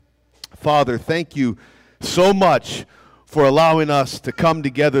Father, thank you so much for allowing us to come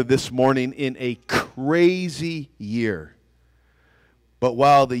together this morning in a crazy year. But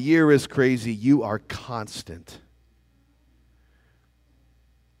while the year is crazy, you are constant.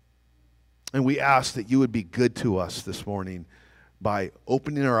 And we ask that you would be good to us this morning by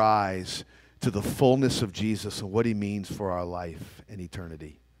opening our eyes to the fullness of Jesus and what he means for our life and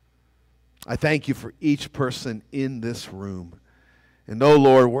eternity. I thank you for each person in this room. And oh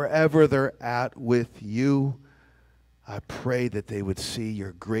Lord, wherever they're at with you, I pray that they would see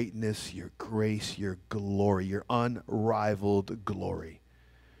your greatness, your grace, your glory, your unrivaled glory.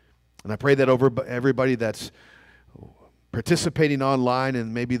 And I pray that over everybody that's participating online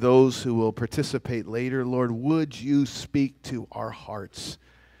and maybe those who will participate later, Lord, would you speak to our hearts?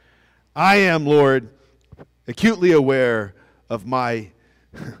 I am, Lord, acutely aware of my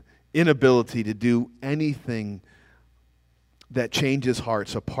inability to do anything that changes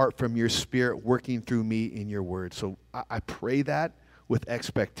hearts apart from your Spirit working through me in your word. So I pray that with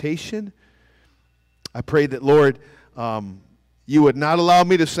expectation. I pray that, Lord, you would not allow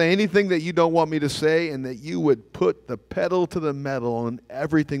me to say anything that you don't want me to say, and that you would put the pedal to the metal on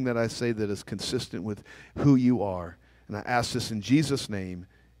everything that I say that is consistent with who you are. And I ask this in Jesus' name,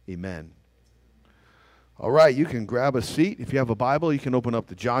 amen. All right, you can grab a seat. If you have a Bible, you can open up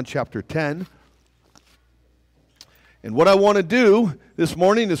to John chapter 10. And what I want to do this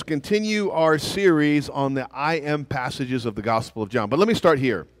morning is continue our series on the I am passages of the Gospel of John. But let me start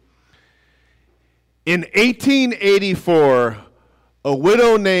here. In 1884, a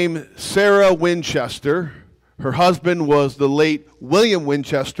widow named Sarah Winchester, her husband was the late William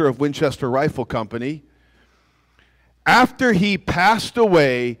Winchester of Winchester Rifle Company. After he passed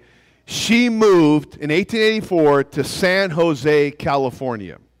away, she moved in 1884 to San Jose,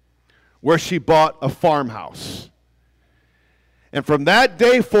 California, where she bought a farmhouse. And from that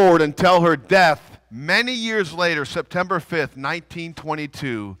day forward until her death, many years later, September 5th,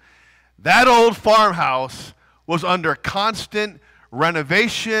 1922, that old farmhouse was under constant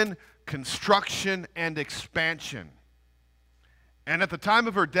renovation, construction, and expansion. And at the time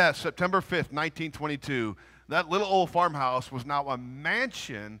of her death, September 5th, 1922, that little old farmhouse was now a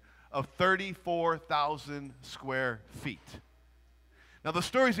mansion of 34,000 square feet. Now, the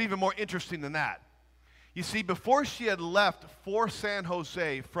story is even more interesting than that. You see, before she had left for San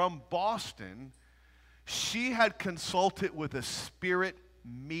Jose from Boston, she had consulted with a spirit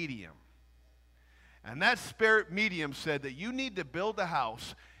medium. And that spirit medium said that you need to build a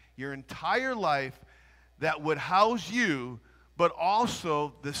house your entire life that would house you, but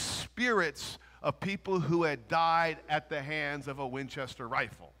also the spirits of people who had died at the hands of a Winchester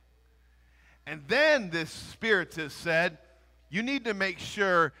rifle. And then this spiritist said, you need to make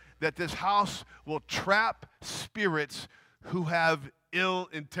sure that this house will trap spirits who have ill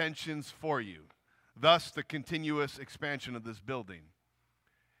intentions for you. Thus, the continuous expansion of this building.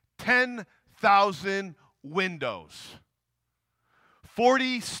 10,000 windows.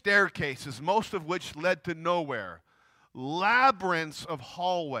 40 staircases, most of which led to nowhere. Labyrinths of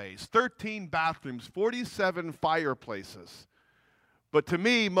hallways. 13 bathrooms. 47 fireplaces. But to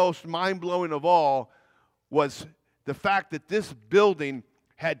me, most mind-blowing of all was the fact that this building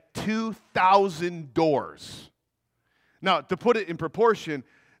had 2,000 doors. Now, to put it in proportion,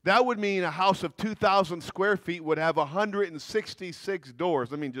 that would mean a house of 2,000 square feet would have 166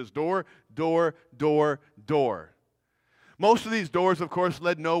 doors. I mean, just door, door, door, door. Most of these doors, of course,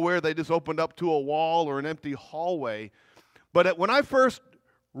 led nowhere. They just opened up to a wall or an empty hallway. But when I first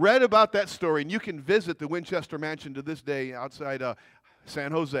read about that story, and you can visit the Winchester Mansion to this day outside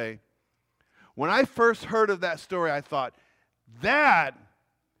San Jose, when I first heard of that story, I thought, that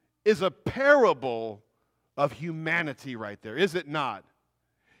is a parable of humanity right there, is it not?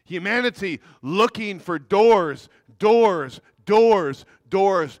 Humanity looking for doors, doors, doors,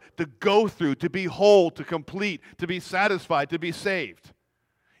 doors to go through, to be whole, to complete, to be satisfied, to be saved.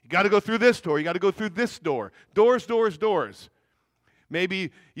 You got to go through this door. You got to go through this door. Doors, doors, doors.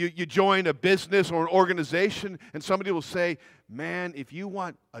 Maybe you join a business or an organization and somebody will say, man, if you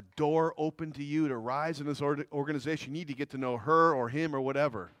want a door open to you to rise in this organization, you need to get to know her or him or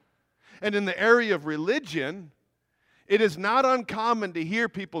whatever. And in the area of religion, it is not uncommon to hear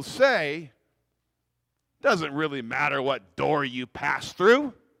people say, doesn't really matter what door you pass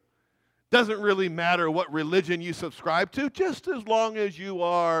through. Doesn't really matter what religion you subscribe to, just as long as you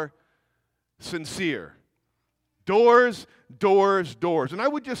are sincere. Doors, doors, doors. And I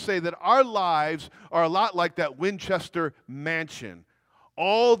would just say that our lives are a lot like that Winchester Mansion.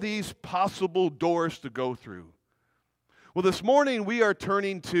 All these possible doors to go through. Well, this morning we are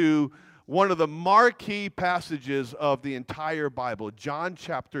turning to one of the marquee passages of the entire Bible, John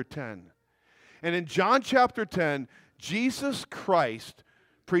chapter 10. And in John chapter 10, Jesus Christ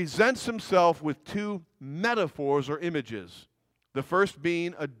presents himself with two metaphors or images. The first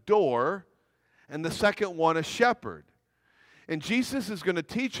being a door, and the second one a shepherd. And Jesus is going to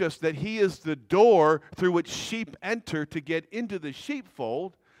teach us that he is the door through which sheep enter to get into the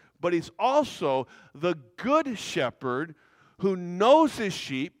sheepfold, but he's also the good shepherd who knows his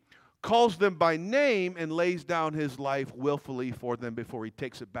sheep, calls them by name, and lays down his life willfully for them before he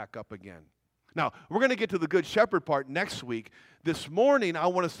takes it back up again. Now, we're going to get to the good shepherd part next week. This morning, I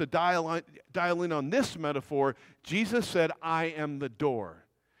want us to dial in on this metaphor. Jesus said, I am the door.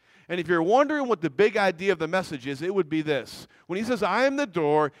 And if you're wondering what the big idea of the message is, it would be this. When he says, I am the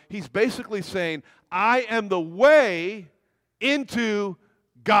door, he's basically saying, I am the way into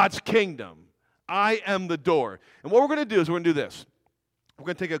God's kingdom. I am the door. And what we're going to do is we're going to do this. We're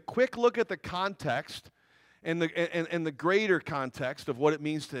going to take a quick look at the context and the greater context of what it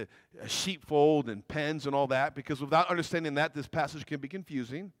means to a sheepfold and pens and all that, because without understanding that, this passage can be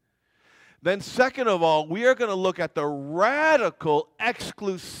confusing. Then second of all, we are going to look at the radical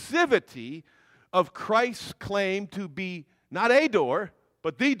exclusivity of Christ's claim to be not a door,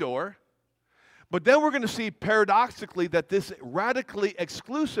 but the door. But then we're going to see paradoxically that this radically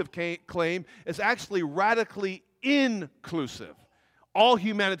exclusive claim is actually radically inclusive. All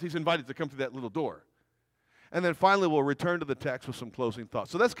humanity is invited to come through that little door. And then finally, we'll return to the text with some closing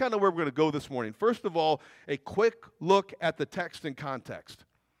thoughts. So that's kind of where we're going to go this morning. First of all, a quick look at the text in context.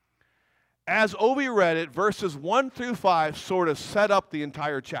 As Ovi read it, verses 1 through 5 sort of set up the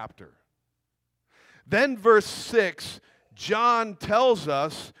entire chapter. Then verse 6, John tells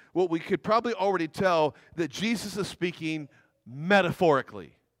us what we could probably already tell, that Jesus is speaking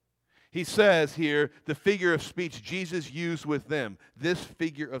metaphorically. He says here, the figure of speech Jesus used with them, this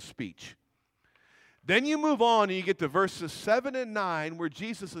figure of speech. Then you move on and you get to verses 7 and 9 where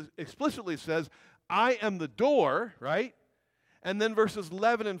Jesus explicitly says, I am the door, right? And then verses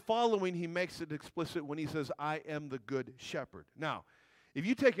 11 and following, he makes it explicit when he says, I am the good shepherd. Now, if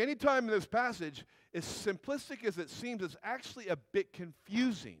you take any time in this passage, as simplistic as it seems, it's actually a bit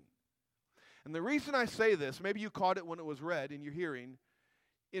confusing. And the reason I say this, maybe you caught it when it was read in your hearing,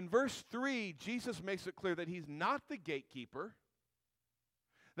 in verse 3, Jesus makes it clear that he's not the gatekeeper,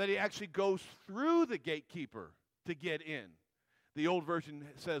 that he actually goes through the gatekeeper to get in. The old version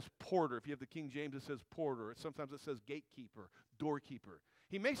says porter. If you have the King James, it says porter. Sometimes it says gatekeeper, doorkeeper.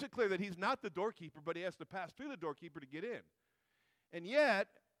 He makes it clear that he's not the doorkeeper, but he has to pass through the doorkeeper to get in. And yet,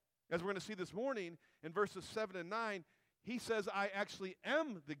 as we're going to see this morning, in verses 7 and 9, he says, I actually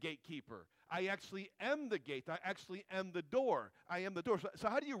am the gatekeeper. I actually am the gate. I actually am the door. I am the door. So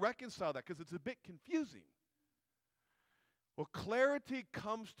how do you reconcile that? Because it's a bit confusing. Well, clarity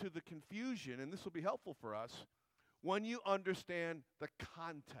comes to the confusion, and this will be helpful for us, when you understand the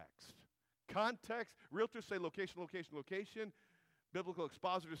context. Context, realtors say location, location, location. Biblical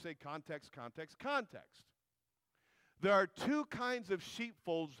expositors say context, context, context. There are two kinds of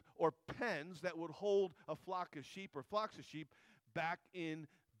sheepfolds or pens that would hold a flock of sheep or flocks of sheep back in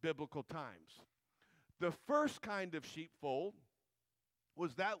biblical times. The first kind of sheepfold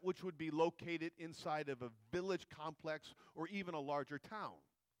was that which would be located inside of a village complex or even a larger town.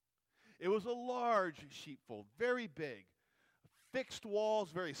 It was a large sheepfold, very big, fixed walls,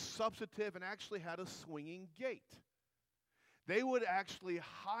 very substantive, and actually had a swinging gate. They would actually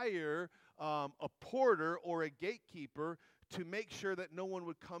hire a porter or a gatekeeper to make sure that no one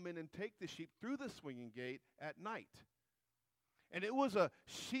would come in and take the sheep through the swinging gate at night. And it was a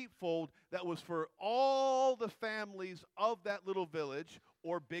sheepfold that was for all the families of that little village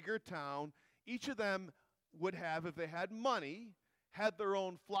or bigger town. Each of them would have, if they had money, had their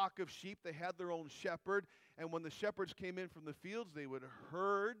own flock of sheep. They had their own shepherd. And when the shepherds came in from the fields, they would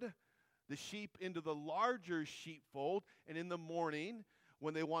herd the sheep into the larger sheepfold. And in the morning,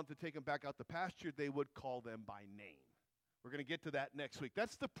 when they wanted to take them back out to pasture, they would call them by name. We're going to get to that next week.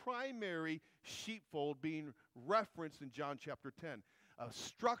 That's the primary sheepfold being referenced in John chapter 10. A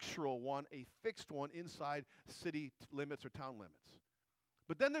structural one, a fixed one inside city limits or town limits.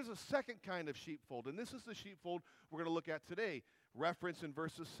 But then there's a second kind of sheepfold, and this is the sheepfold we're going to look at today, referenced in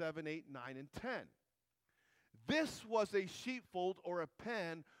verses 7, 8, 9, and 10. This was a sheepfold or a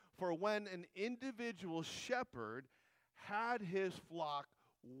pen for when an individual shepherd had his flock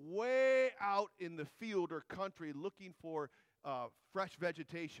way out in the field or country looking for fresh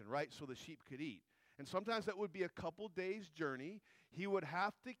vegetation, right, so the sheep could eat. And sometimes that would be a couple days' journey. He would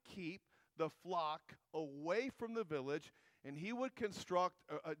have to keep the flock away from the village, and he would construct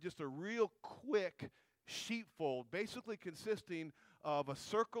just a real quick sheepfold, basically consisting of a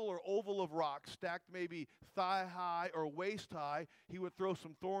circle or oval of rock stacked maybe thigh high or waist high. He would throw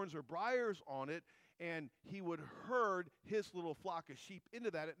some thorns or briars on it, and he would herd his little flock of sheep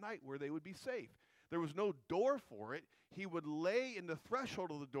into that at night where they would be safe. There was no door for it. He would lay in the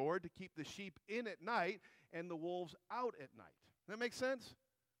threshold of the door to keep the sheep in at night and the wolves out at night. That makes sense?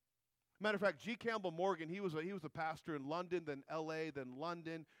 Matter of fact, G. Campbell Morgan, he was a pastor in London, then L.A., then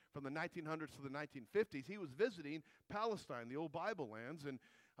London, from the 1900s to the 1950s. He was visiting Palestine, the old Bible lands, and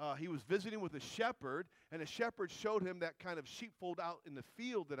he was visiting with a shepherd, and a shepherd showed him that kind of sheepfold out in the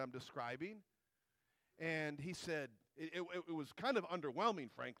field that I'm describing. And he said, it was kind of underwhelming,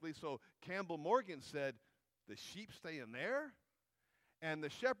 frankly, so Campbell Morgan said, "The sheep stay in there?" And the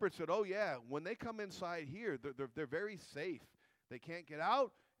shepherd said, "Oh, yeah, when they come inside here, they're very safe. They can't get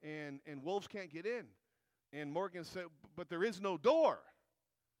out, and wolves can't get in." And Morgan said, "But there is no door."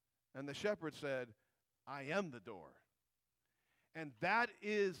 And the shepherd said, "I am the door." And that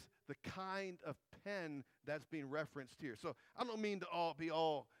is the kind of pen that's being referenced here. So I don't mean to be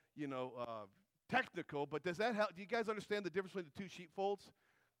all technical, but does that help? Do you guys understand the difference between the two sheepfolds?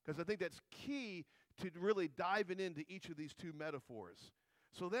 Because I think that's key to really diving into each of these two metaphors.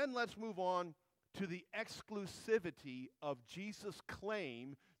 So then let's move on to the exclusivity of Jesus'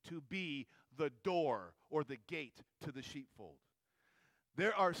 claim to be the door or the gate to the sheepfold.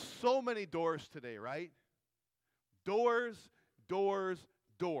 There are so many doors today, right? Doors, doors,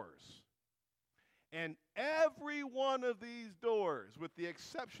 doors. And every one of these doors, with the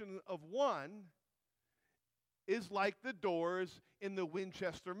exception of one, is like the doors in the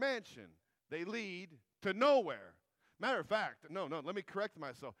Winchester Mansion. They lead to nowhere. Matter of fact, no, let me correct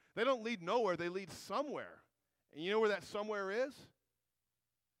myself. They don't lead nowhere, they lead somewhere. And you know where that somewhere is?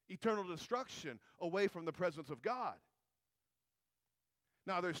 Eternal destruction, away from the presence of God.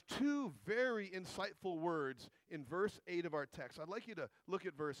 Now, there's two very insightful words in verse 8 of our text. I'd like you to look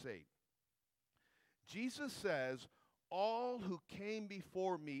at verse 8. Jesus says, "All who came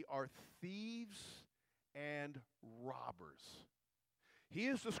before me are thieves and robbers." He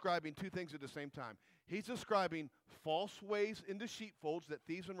is describing two things at the same time. He's describing false ways into sheepfolds, that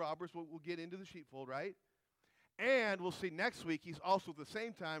thieves and robbers will get into the sheepfold, right? And we'll see next week, he's also at the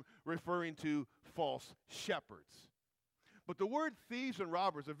same time referring to false shepherds. But the word thieves and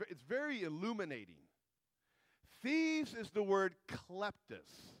robbers, it's very illuminating. Thieves is the word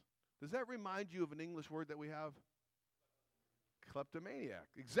kleptos. Does that remind you of an English word that we have? Kleptomaniac.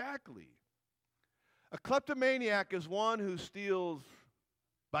 Exactly. A kleptomaniac is one who steals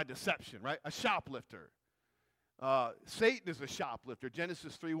by deception, right? A shoplifter. Satan is a shoplifter.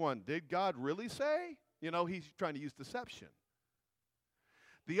 Genesis 3:1. Did God really say? He's trying to use deception.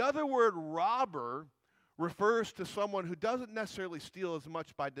 The other word robber refers to someone who doesn't necessarily steal as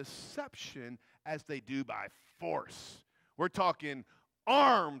much by deception as they do by force. We're talking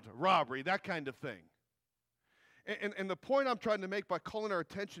armed robbery, that kind of thing. And the point I'm trying to make by calling our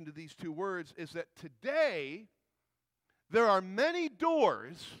attention to these two words is that today there are many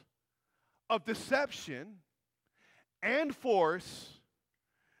doors of deception and force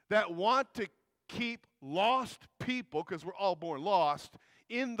that want to keep lost people, because we're all born lost,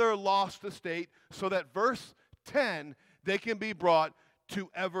 in their lost estate, so that verse 10, they can be brought to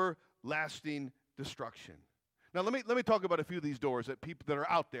everlasting destruction. Now let me talk about a few of these doors that people that are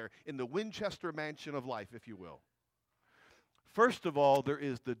out there in the Winchester Mansion of life, if you will. First of all, there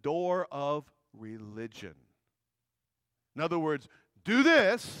is the door of religion. In other words, do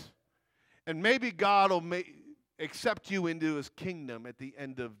this, and maybe God will accept you into his kingdom at the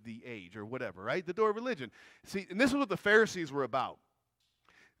end of the age or whatever, right? The door of religion. See, and this is what the Pharisees were about.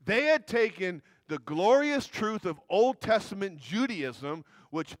 They had taken the glorious truth of Old Testament Judaism,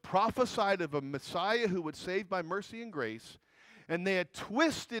 which prophesied of a Messiah who would save by mercy and grace, and they had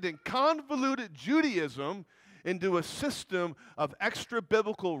twisted and convoluted Judaism into a system of extra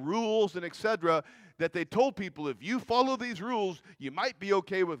biblical rules and etc. that they told people, if you follow these rules, you might be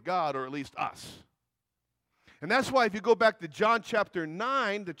okay with God, or at least us. And that's why if you go back to John chapter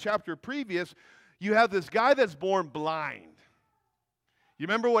 9, the chapter previous, you have this guy that's born blind. You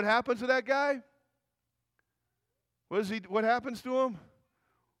remember what happens to that guy? What happens to him?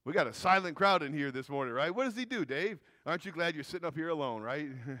 We got a silent crowd in here this morning, right? What does he do, Dave? Aren't you glad you're sitting up here alone, right?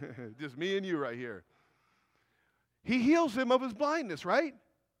 Just me and you right here. He heals him of his blindness, right?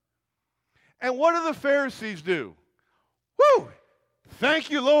 And what do the Pharisees do? Woo! Thank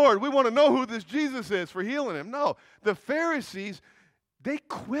you, Lord. We want to know who this Jesus is for healing him. No, the Pharisees, they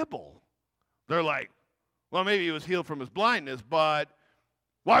quibble. They're like, well, maybe he was healed from his blindness, but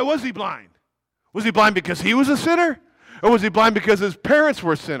why was he blind? Was he blind because he was a sinner? Or was he blind because his parents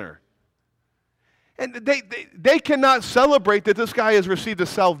were a sinner? And they cannot celebrate that this guy has received a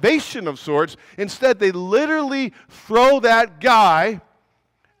salvation of sorts. Instead, they literally throw that guy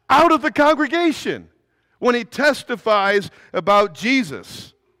out of the congregation when he testifies about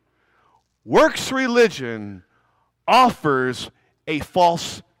Jesus. Works religion offers a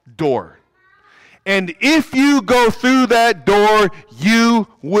false door. And if you go through that door, you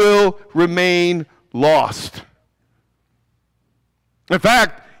will remain lost. In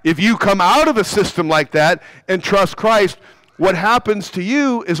fact, if you come out of a system like that and trust Christ, what happens to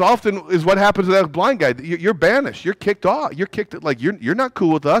you is what happens to that blind guy. You're banished. You're kicked off. You're kicked, like you're not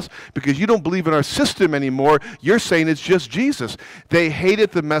cool with us because you don't believe in our system anymore. You're saying it's just Jesus. They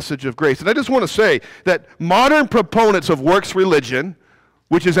hated the message of grace. And I just want to say that modern proponents of works religion,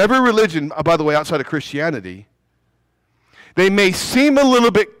 which is every religion, by the way, outside of Christianity, they may seem a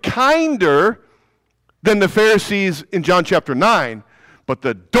little bit kinder than the Pharisees in John chapter 9, but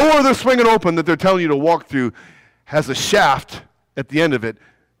the door they're swinging open that they're telling you to walk through has a shaft at the end of it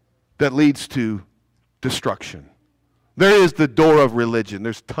that leads to destruction. There is the door of religion.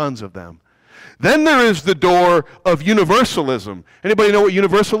 There's tons of them. Then there is the door of universalism. Anybody know what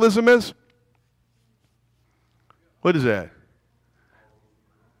universalism is? What is that?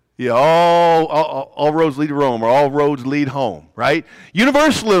 Yeah, all roads lead to Rome, or all roads lead home, right?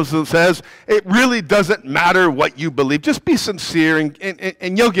 Universalism says it really doesn't matter what you believe. Just be sincere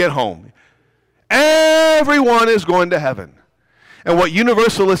and you'll get home. Everyone is going to heaven. And what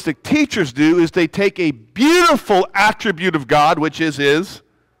universalistic teachers do is they take a beautiful attribute of God, which is his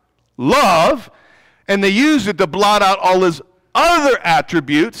love, and they use it to blot out all his other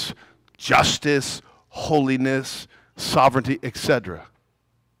attributes, justice, holiness, sovereignty, etc.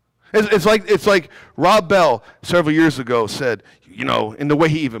 It's like Rob Bell several years ago said, you know, in the way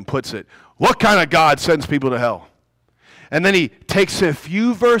he even puts it, what kind of God sends people to hell? And then he takes a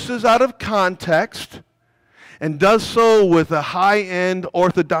few verses out of context and does so with a high-end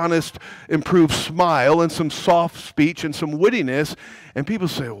orthodontist improved smile and some soft speech and some wittiness. And people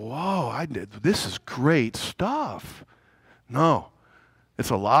say, whoa, this is great stuff. No, it's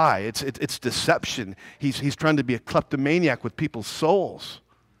a lie. It's deception. He's trying to be a kleptomaniac with people's souls.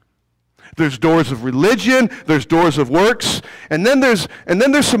 There's doors of religion, there's doors of works, and then there's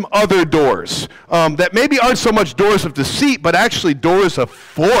some other doors that maybe aren't so much doors of deceit, but actually doors of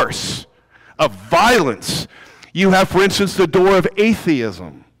force, of violence. You have, for instance, the door of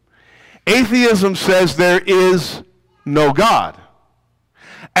atheism. Atheism says there is no God.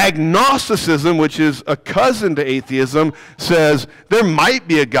 Agnosticism, which is a cousin to atheism, says there might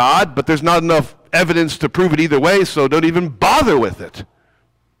be a God, but there's not enough evidence to prove it either way, so don't even bother with it.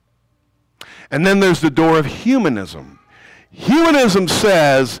 And then there's the door of humanism. Humanism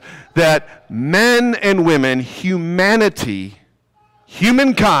says that men and women, humanity,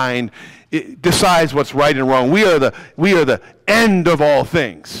 humankind, decides what's right and wrong. We are the end of all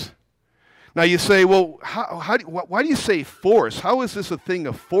things. Now you say, well, why do you say force? How is this a thing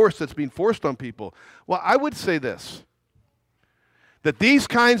of force that's being forced on people? Well, I would say this, that these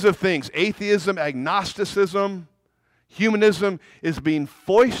kinds of things, atheism, agnosticism, humanism, is being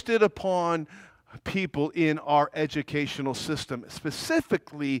foisted upon people in our educational system,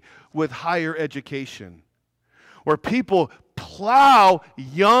 specifically with higher education, where people plow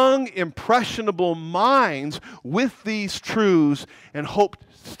young, impressionable minds with these truths and hope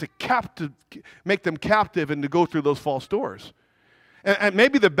to make them captive and to go through those false doors. And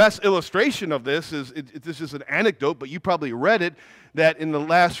maybe the best illustration of this is, this is an anecdote, but you probably read it, that in the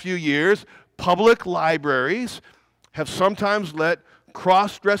last few years, public libraries have sometimes let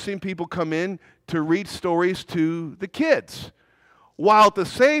cross-dressing people come in to read stories to the kids, while at the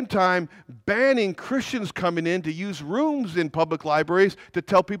same time banning Christians coming in to use rooms in public libraries to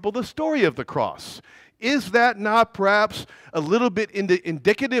tell people the story of the cross. Is that not perhaps a little bit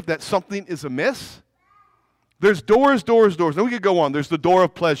indicative that something is amiss? There's doors. And we could go on. There's the door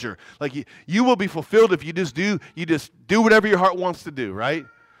of pleasure. Like you will be fulfilled if you just do whatever your heart wants to do, right?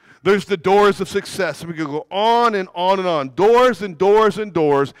 There's the doors of success. We could go on and on and on. Doors and doors and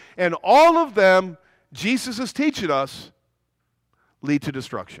doors. And all of them, Jesus is teaching us, lead to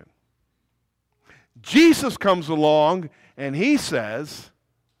destruction. Jesus comes along and he says,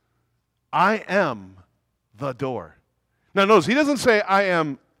 I am the door. Now notice, he doesn't say I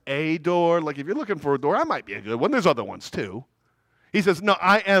am a door. Like if you're looking for a door, I might be a good one. There's other ones too. He says, no,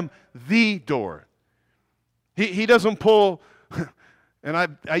 I am the door. He doesn't pull... And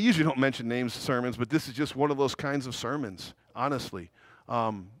I usually don't mention names of sermons, but this is just one of those kinds of sermons, honestly.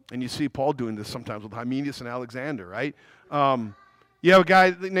 And you see Paul doing this sometimes with Hymenaeus and Alexander, right? You have a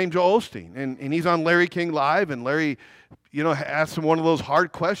guy named Joel Osteen, and he's on Larry King Live, and Larry, asks him one of those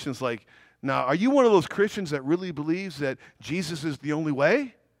hard questions like, Now, are you one of those Christians that really believes that Jesus is the only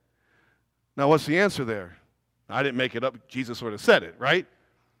way? Now, what's the answer there? I didn't make it up. Jesus sort of said it, right?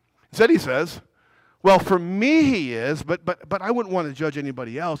 Instead, he says, well, for me he is, but I wouldn't want to judge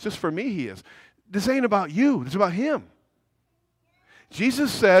anybody else. Just for me he is. This ain't about you. It's about him.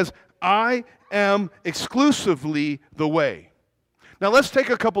 Jesus says, I am exclusively the way. Now, let's take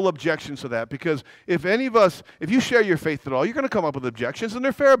a couple objections to that, because if you share your faith at all, you're going to come up with objections, and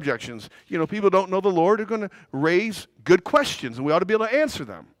they're fair objections. You know, people don't know the Lord are going to raise good questions, and we ought to be able to answer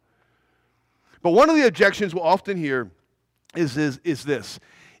them. But one of the objections we'll often hear is this.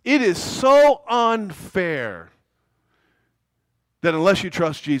 It is so unfair that unless you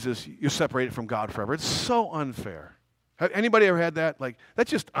trust Jesus, you're separated from God forever. It's so unfair. Have anybody ever had that? Like,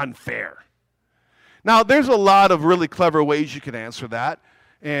 that's just unfair. Now, there's a lot of really clever ways you can answer that,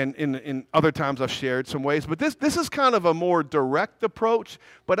 and in other times I've shared some ways, but this is kind of a more direct approach.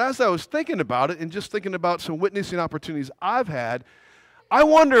 But as I was thinking about it and just thinking about some witnessing opportunities I've had, I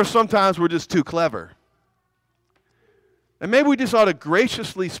wonder if sometimes we're just too clever. And maybe we just ought to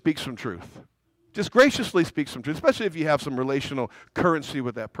graciously speak some truth. Just graciously speak some truth, especially if you have some relational currency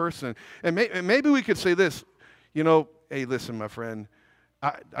with that person. And maybe we could say this, you know, hey, listen, my friend,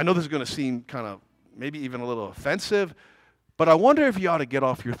 I know this is going to seem kind of maybe even a little offensive, but I wonder if you ought to get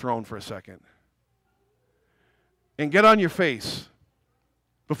off your throne for a second and get on your face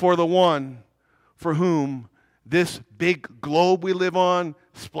before the one for whom this big globe we live on,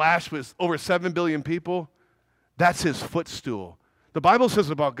 splashed with over 7 billion people, that's his footstool. The Bible says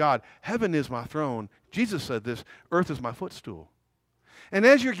about God, heaven is my throne. Jesus said this, earth is my footstool. And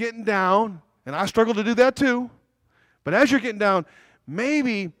as you're getting down, and I struggle to do that too, but as you're getting down,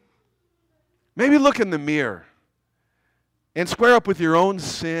 maybe look in the mirror and square up with your own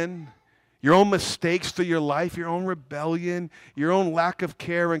sin, your own mistakes through your life, your own rebellion, your own lack of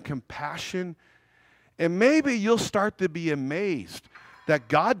care and compassion. And maybe you'll start to be amazed that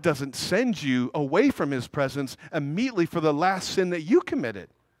God doesn't send you away from his presence immediately for the last sin that you committed.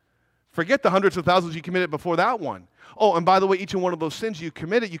 Forget the hundreds of thousands you committed before that one. Oh, and by the way, each and one of those sins you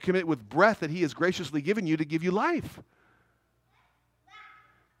commit with breath that he has graciously given you to give you life.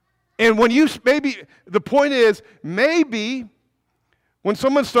 And the point is, maybe when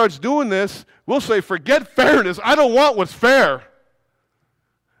someone starts doing this, we'll say, forget fairness. I don't want what's fair.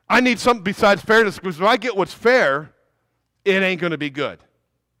 I need something besides fairness, because if I get what's fair, it ain't going to be good.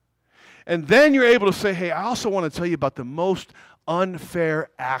 And then you're able to say, hey, I also want to tell you about the most unfair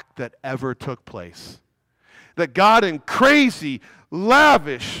act that ever took place. That God, in crazy,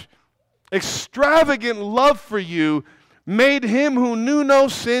 lavish, extravagant love for you, made him who knew no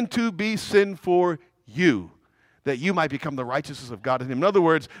sin to be sin for you, that you might become the righteousness of God in him. In other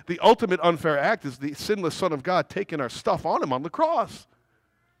words, the ultimate unfair act is the sinless Son of God taking our stuff on him on the cross.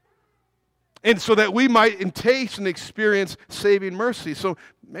 And so that we might taste and experience saving mercy. So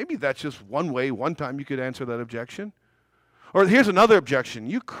maybe that's just one way, one time you could answer that objection. Or here's another objection.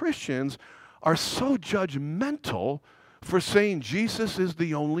 You Christians are so judgmental for saying Jesus is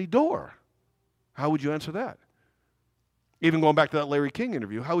the only door. How would you answer that? Even going back to that Larry King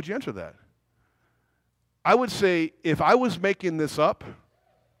interview, how would you answer that? I would say, if I was making this up,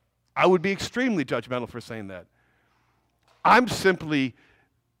 I would be extremely judgmental for saying that. I'm simply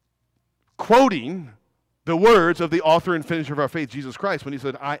quoting the words of the author and finisher of our faith, Jesus Christ, when he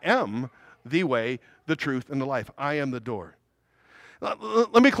said, I am the way, the truth, and the life. I am the door.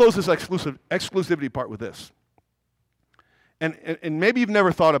 Let me close this exclusivity part with this. And maybe you've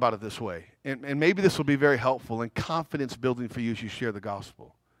never thought about it this way. And maybe this will be very helpful and confidence building for you as you share the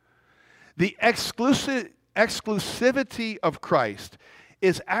gospel. The exclusivity of Christ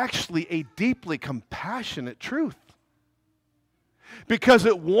is actually a deeply compassionate truth. Because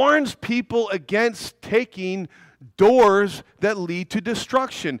it warns people against taking doors that lead to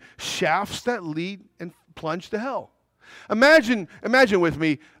destruction, shafts that lead and plunge to hell. Imagine with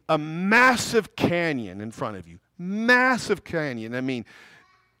me a massive canyon in front of you. Massive canyon. I mean,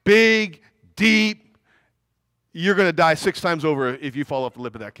 big, deep. You're going to die 6 times over if you fall off the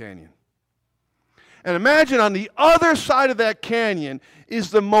lip of that canyon. And imagine on the other side of that canyon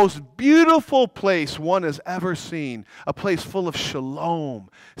is the most beautiful place one has ever seen. A place full of shalom,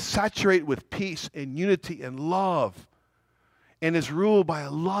 saturated with peace and unity and love, and is ruled by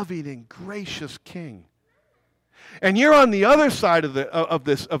a loving and gracious king. And you're on the other side of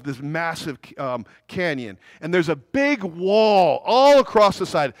this massive canyon, and there's a big wall all across the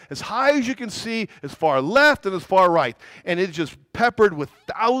side, as high as you can see, as far left and as far right, and it's just peppered with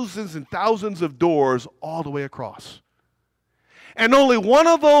thousands and thousands of doors all the way across. And only one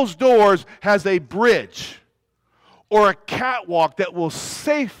of those doors has a bridge or a catwalk that will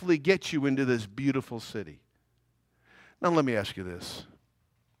safely get you into this beautiful city. Now let me ask you this.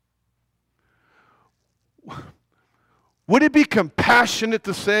 Would it be compassionate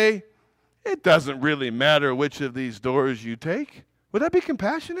to say, it doesn't really matter which of these doors you take? Would that be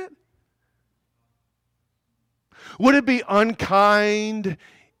compassionate? Would it be unkind,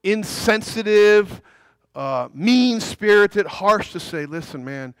 insensitive, mean-spirited, harsh to say, listen,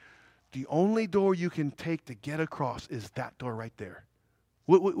 man, the only door you can take to get across is that door right there?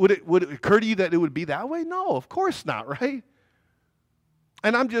 Would it occur to you that it would be that way? No, of course not, right?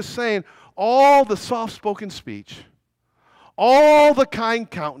 And I'm just saying, all the soft-spoken speech, all the kind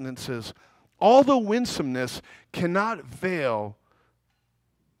countenances, all the winsomeness cannot veil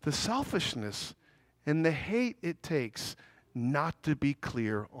the selfishness and the hate it takes not to be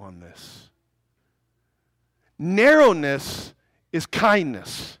clear on this. Narrowness is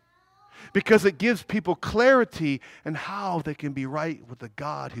kindness because it gives people clarity and how they can be right with the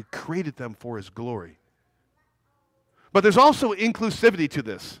God who created them for his glory. But there's also inclusivity to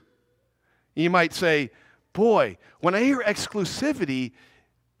this. You might say, boy, when I hear exclusivity,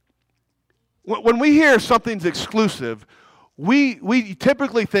 when we hear something's exclusive, we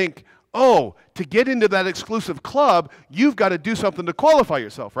typically think, oh, to get into that exclusive club, you've got to do something to qualify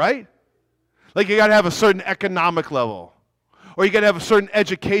yourself, right? Like you got to have a certain economic level, or you got to have a certain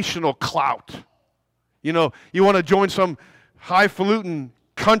educational clout. You know, you want to join some highfalutin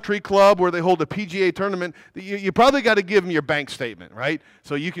country club where they hold a PGA tournament, you probably got to give them your bank statement, right?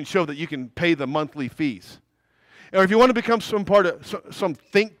 So you can show that you can pay the monthly fees. Or if you want to become some part of some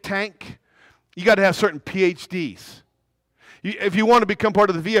think tank, you got to have certain PhDs. If you want to become part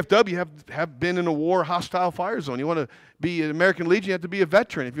of the VFW, you have been in a war, hostile fire zone. You want to be an American Legion, you have to be a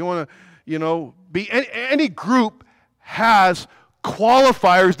veteran. If you want to, be any group has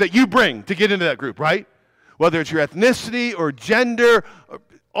qualifiers that you bring to get into that group, right? Whether it's your ethnicity or gender,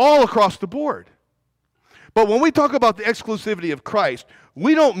 all across the board. But when we talk about the exclusivity of Christ,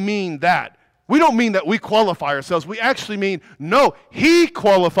 we don't mean that. We don't mean that we qualify ourselves. We actually mean, no, he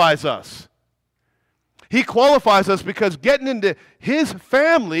qualifies us. He qualifies us because getting into his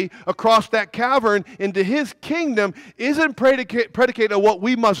family across that cavern, into his kingdom, isn't predicated on what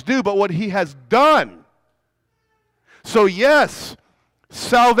we must do, but what he has done. So yes,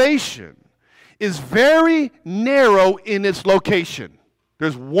 salvation is very narrow in its location.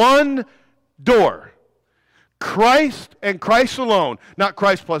 There's one door. Christ and Christ alone. Not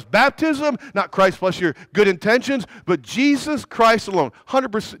Christ plus baptism, not Christ plus your good intentions, but Jesus Christ alone.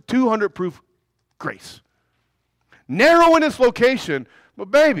 100%, 200 proof grace. Narrow in its location, but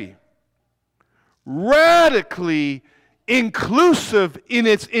baby, radically inclusive in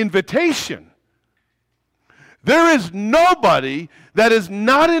its invitation. There is nobody that is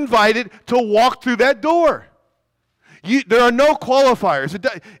not invited to walk through that door. There are no qualifiers.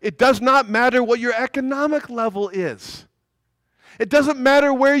 It does not matter what your economic level is. It doesn't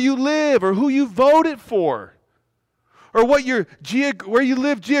matter where you live or who you voted for or where you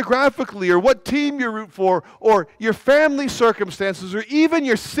live geographically or what team you root for or your family circumstances or even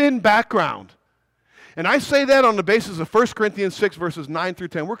your sin background. And I say that on the basis of 1 Corinthians 6 verses 9 through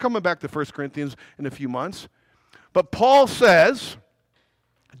 10. We're coming back to 1 Corinthians in a few months. But Paul says,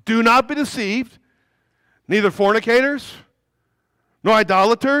 do not be deceived. Neither fornicators, nor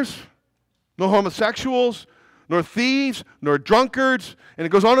idolaters, nor homosexuals, nor thieves, nor drunkards, and it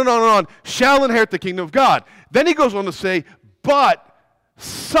goes on and on and on, shall inherit the kingdom of God. Then he goes on to say, but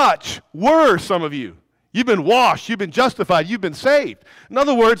such were some of you. You've been washed, you've been justified, you've been saved. In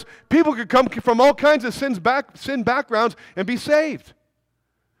other words, people could come from all kinds of sin backgrounds and be saved.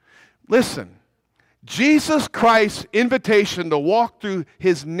 Listen. Jesus Christ's invitation to walk through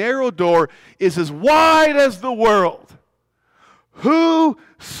his narrow door is as wide as the world.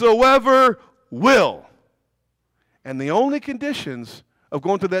 Whosoever will. And the only conditions of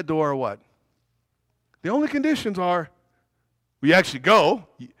going through that door are what? The only conditions are, we actually go,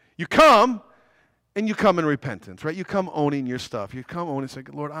 you come, and you come in repentance, right? You come owning your stuff. You come owning and say,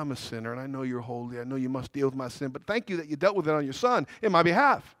 Lord, I'm a sinner, and I know you're holy. I know you must deal with my sin, but thank you that you dealt with it on your son in my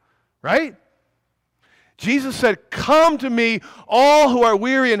behalf, right? Jesus said, come to me, all who are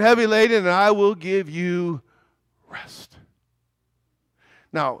weary and heavy laden, and I will give you rest.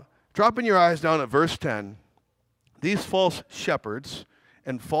 Now, dropping your eyes down at verse 10, these false shepherds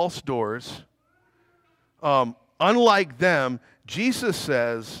and false doors, unlike them, Jesus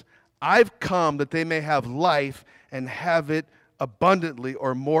says, I've come that they may have life and have it abundantly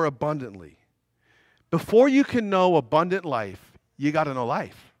or more abundantly. Before you can know abundant life, you got to know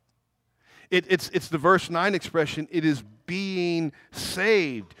life. It's the verse 9 expression, it is being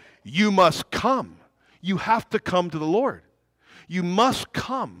saved. You must come. You have to come to the Lord. You must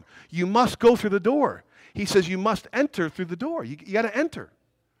come. You must go through the door. He says you must enter through the door. You got to enter.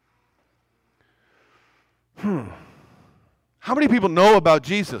 How many people know about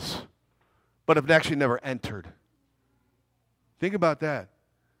Jesus but have actually never entered? Think about that.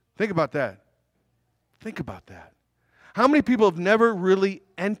 Think about that. Think about that. How many people have never really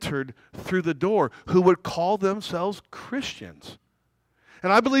entered through the door who would call themselves Christians?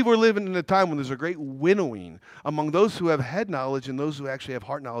 And I believe we're living in a time when there's a great winnowing among those who have head knowledge and those who actually have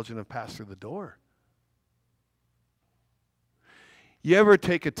heart knowledge and have passed through the door. You ever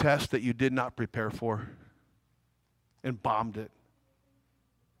take a test that you did not prepare for and bombed it?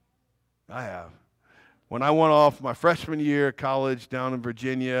 I have. When I went off my freshman year at college down in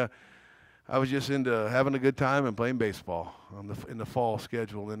Virginia, I was just into having a good time and playing baseball in the fall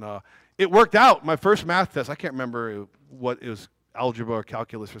schedule. And it worked out. My first math test, I can't remember what it was, algebra or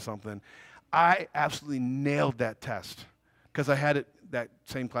calculus or something. I absolutely nailed that test because I had it that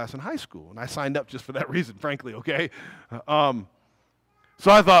same class in high school. And I signed up just for that reason, frankly, okay? So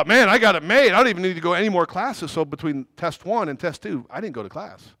I thought, man, I got it made. I don't even need to go any more classes. So between test 1 and test 2, I didn't go to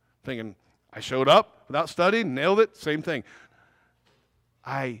class. Thinking I showed up without studying, nailed it, same thing.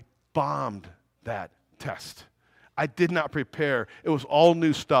 I bombed that test. I did not prepare. It was all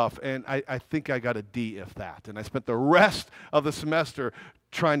new stuff, and I think I got a D, if that. And I spent the rest of the semester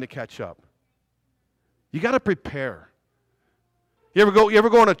trying to catch up. You got to prepare. You ever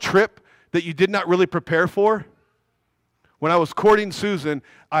go on a trip that you did not really prepare for? When I was courting Susan,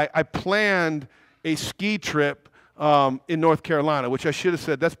 I planned a ski trip in North Carolina, which I should have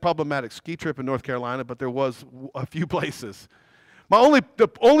said, that's problematic, ski trip in North Carolina, but there was a few places. The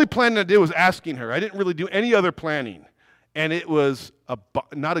only planning I did was asking her. I didn't really do any other planning. And it was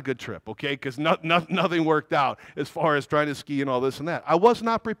not a good trip, okay, because nothing worked out as far as trying to ski and all this and that. I was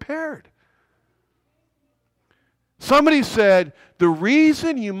not prepared. Somebody said, the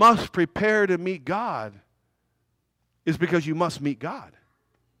reason you must prepare to meet God is because you must meet God.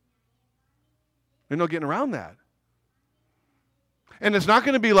 There's no getting around that. And it's not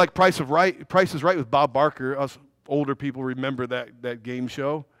going to be like Price is Right with Bob Barker. Us older people remember that game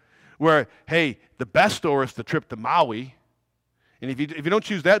show where, hey, the best door is the trip to Maui. And if you don't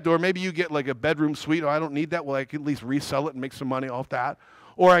choose that door, maybe you get like a bedroom suite. Oh, I don't need that. Well, I can at least resell it and make some money off that.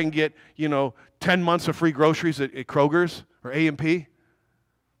 Or I can get, 10 months of free groceries at Kroger's or A&P.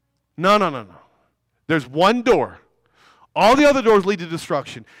 No. There's one door. All the other doors lead to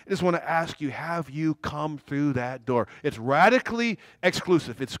destruction. I just want to ask you, have you come through that door? It's radically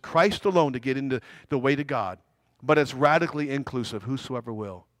exclusive. It's Christ alone to get into the way to God. But it's radically inclusive, whosoever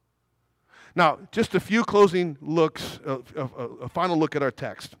will. Now, just a few closing looks, a final look at our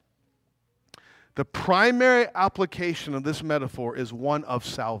text. The primary application of this metaphor is one of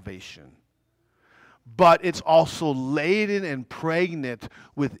salvation. But it's also laden and pregnant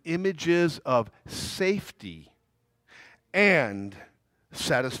with images of safety and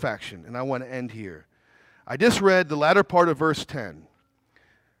satisfaction. And I want to end here. I just read the latter part of verse 10.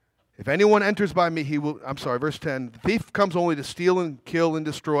 If anyone enters by me, verse 10, the thief comes only to steal and kill and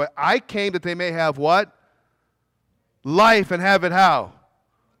destroy. I came that they may have what? Life, and have it how?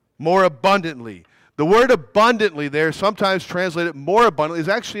 More abundantly. The word abundantly there, sometimes translated more abundantly, is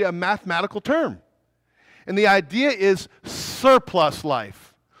actually a mathematical term. And the idea is surplus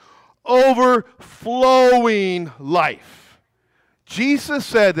life, overflowing life. Jesus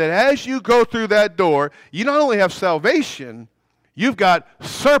said that as you go through that door, you not only have salvation, you've got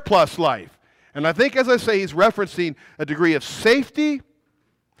surplus life. And I think, as I say, he's referencing a degree of safety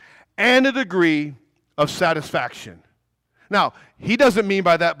and a degree of satisfaction. Now, he doesn't mean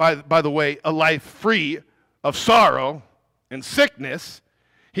by that, by the way, a life free of sorrow and sickness.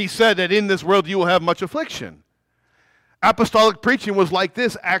 He said that in this world you will have much affliction. Apostolic preaching was like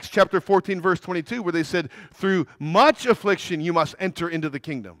this, Acts chapter 14, verse 22, where they said, through much affliction you must enter into the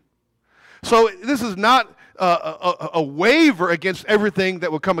kingdom. So this is not a waiver against everything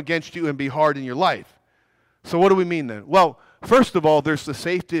that will come against you and be hard in your life. So what do we mean then? Well, first of all, there's the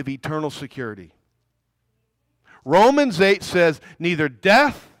safety of eternal security. Romans 8 says, neither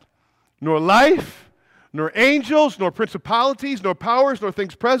death, nor life, nor angels, nor principalities, nor powers, nor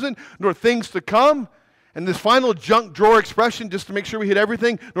things present, nor things to come. And this final junk drawer expression, just to make sure we hit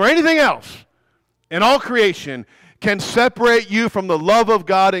everything, nor anything else in all creation can separate you from the love of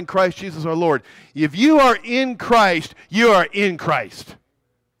God in Christ Jesus our Lord. If you are in Christ, you are in Christ.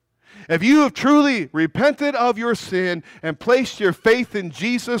 If you have truly repented of your sin and placed your faith in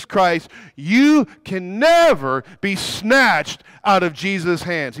Jesus Christ, you can never be snatched out of Jesus'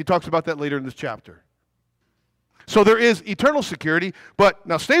 hands. He talks about that later in this chapter. So there is eternal security, but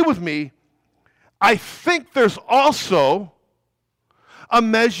now stay with me. I think there's also a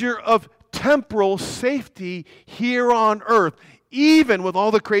measure of temporal safety here on earth, even with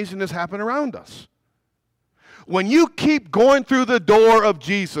all the craziness happening around us. When you keep going through the door of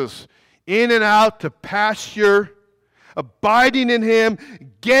Jesus, in and out to pasture, abiding in Him,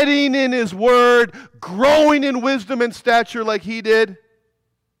 getting in His Word, growing in wisdom and stature like He did,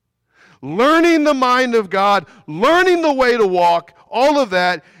 learning the mind of God, learning the way to walk, all of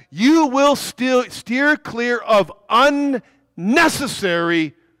that, you will still steer clear of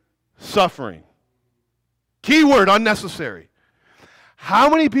unnecessary suffering. Key word, unnecessary. How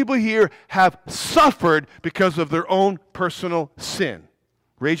many people here have suffered because of their own personal sin?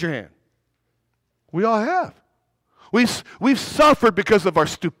 Raise your hand. We all have. We've suffered because of our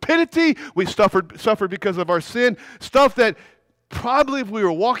stupidity. We've suffered because of our sin. Stuff that probably if we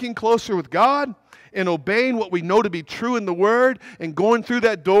were walking closer with God and obeying what we know to be true in the Word and going through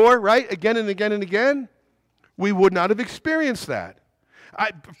that door, right, again and again and again, we would not have experienced that.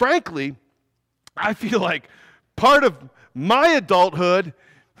 Frankly, I feel like part of my adulthood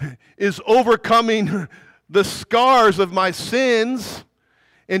is overcoming the scars of my sins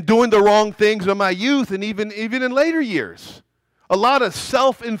and doing the wrong things in my youth and even in later years. A lot of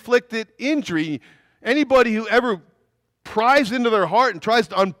self-inflicted injury. Anybody who ever pries into their heart and tries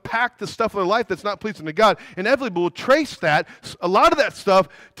to unpack the stuff of their life that's not pleasing to God, inevitably will trace that, a lot of that stuff,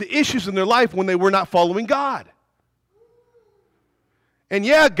 to issues in their life when they were not following God. And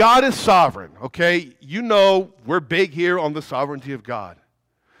yeah, God is sovereign, okay? You know we're big here on the sovereignty of God.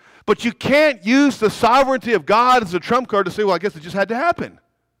 But you can't use the sovereignty of God as a trump card to say, well, I guess it just had to happen.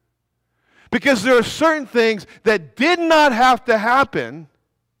 Because there are certain things that did not have to happen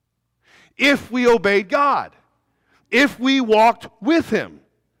if we obeyed God, if we walked with Him.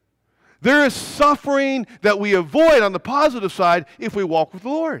 There is suffering that we avoid on the positive side if we walk with the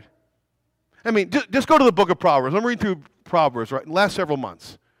Lord. I mean, just go to the book of Proverbs. I'm reading through Proverbs right in the last several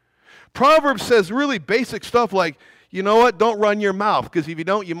months. Proverbs says really basic stuff like, you know what, don't run your mouth, because if you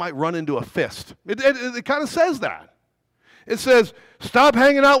don't, you might run into a fist. It kind of says that. It says, stop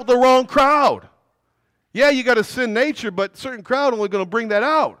hanging out with the wrong crowd. Yeah, you got a sin nature, but certain crowd only going to bring that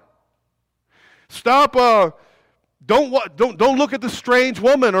out. Stop, don't look at the strange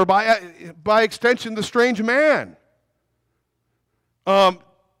woman, or by extension, the strange man.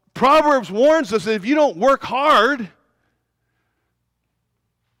 Proverbs warns us that if you don't work hard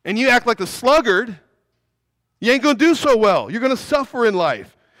and you act like a sluggard, you ain't going to do so well. You're going to suffer in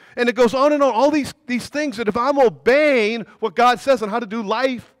life. And it goes on and on, all these things that if I'm obeying what God says on how to do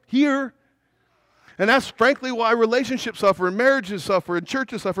life here, and that's frankly why relationships suffer, and marriages suffer, and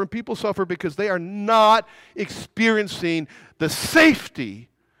churches suffer, and people suffer, because they are not experiencing the safety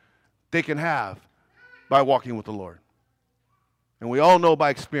they can have by walking with the Lord. And we all know by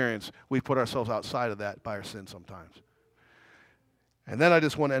experience we put ourselves outside of that by our sin sometimes. And then I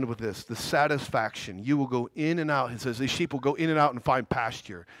just want to end with this, the satisfaction. You will go in and out. It says these sheep will go in and out and find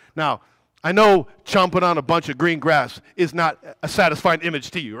pasture. Now, I know chomping on a bunch of green grass is not a satisfying image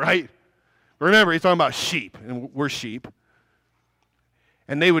to you, right? Remember, he's talking about sheep, and we're sheep.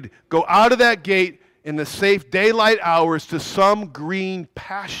 And they would go out of that gate in the safe daylight hours to some green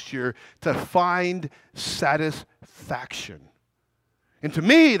pasture to find satisfaction. And to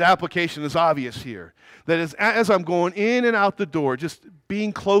me, the application is obvious here. That as I'm going in and out the door, just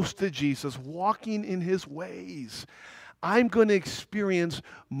being close to Jesus, walking in His ways, I'm going to experience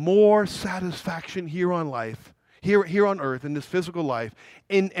more satisfaction here on life, here on earth, in this physical life,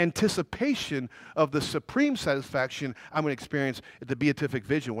 in anticipation of the supreme satisfaction I'm going to experience at the beatific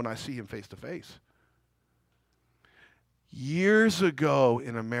vision when I see Him face to face. Years ago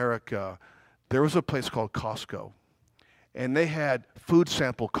in America, there was a place called Costco, and they had food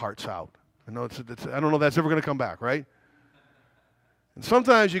sample carts out. I don't know if that's ever going to come back, right? And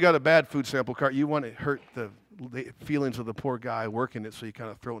sometimes you got a bad food sample cart. You want to hurt the feelings of the poor guy working it, so you kind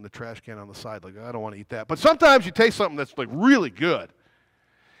of throw it in the trash can on the side, like, I don't want to eat that. But sometimes you taste something that's like really good,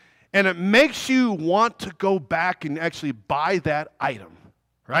 and it makes you want to go back and actually buy that item,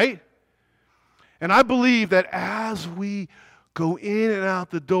 right? And I believe that as we go in and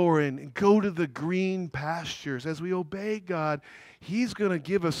out the door and go to the green pastures, as we obey God, He's going to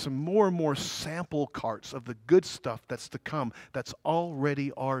give us some more and more sample carts of the good stuff that's to come, that's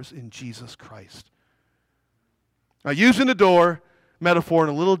already ours in Jesus Christ. Now, using the door metaphor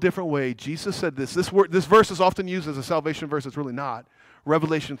in a little different way, Jesus said this. This verse is often used as a salvation verse. It's really not.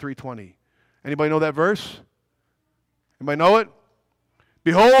 Revelation 3:20. Anybody know that verse? Anybody know it?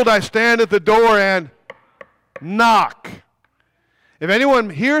 Behold, I stand at the door and knock. If anyone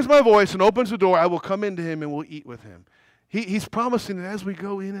hears my voice and opens the door, I will come into him and will eat with him. He's promising that as we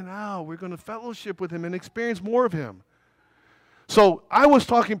go in and out, we're going to fellowship with him and experience more of him. So I was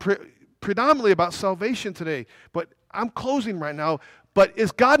talking predominantly about salvation today, but I'm closing right now. But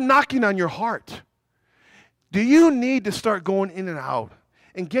is God knocking on your heart? Do you need to start going in and out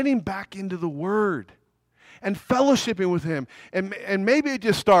and getting back into the Word and fellowshipping with him? And maybe it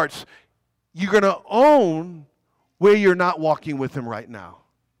just starts, you're going to own where you're not walking with him right now.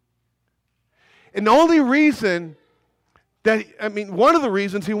 And the only reason one of the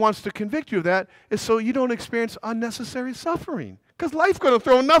reasons he wants to convict you of that is so you don't experience unnecessary suffering. Because life's going to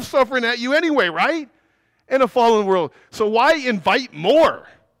throw enough suffering at you anyway, right? In a fallen world. So why invite more,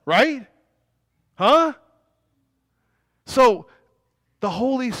 right? Huh? So the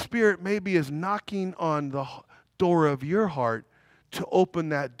Holy Spirit maybe is knocking on the door of your heart to open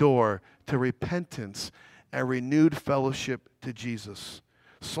that door to repentance and renewed fellowship to Jesus.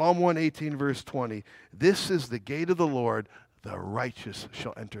 Psalm 118, verse 20, this is the gate of the Lord, the righteous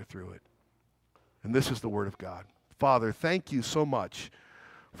shall enter through it. And this is the word of God. Father, thank you so much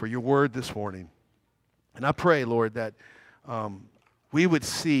for your word this morning. And I pray, Lord, that we would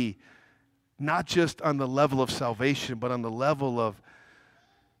see not just on the level of salvation, but on the level of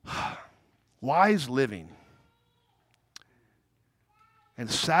wise living and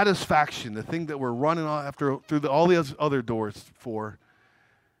satisfaction, the thing that we're running after through all the other doors for,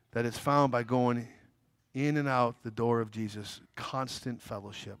 that is found by going in and out the door of Jesus, constant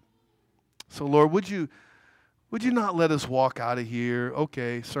fellowship. So, Lord, would you not let us walk out of here,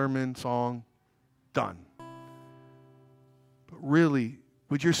 okay, sermon, song, done. But really,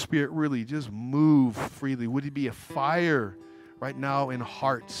 would your Spirit really just move freely? Would it be a fire right now in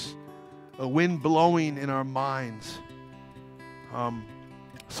hearts, a wind blowing in our minds?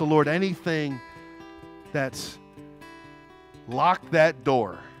 So, Lord, anything that's locked that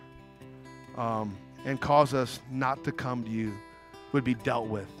door and cause us not to come to you would be dealt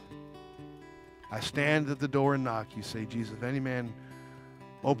with. I stand at the door and knock. You say, Jesus, if any man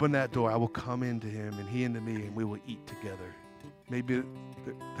open that door, I will come into him and he into me, and we will eat together. Maybe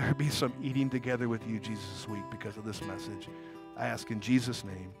there'll be some eating together with you, Jesus, this week because of this message. I ask in Jesus'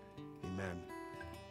 name, amen.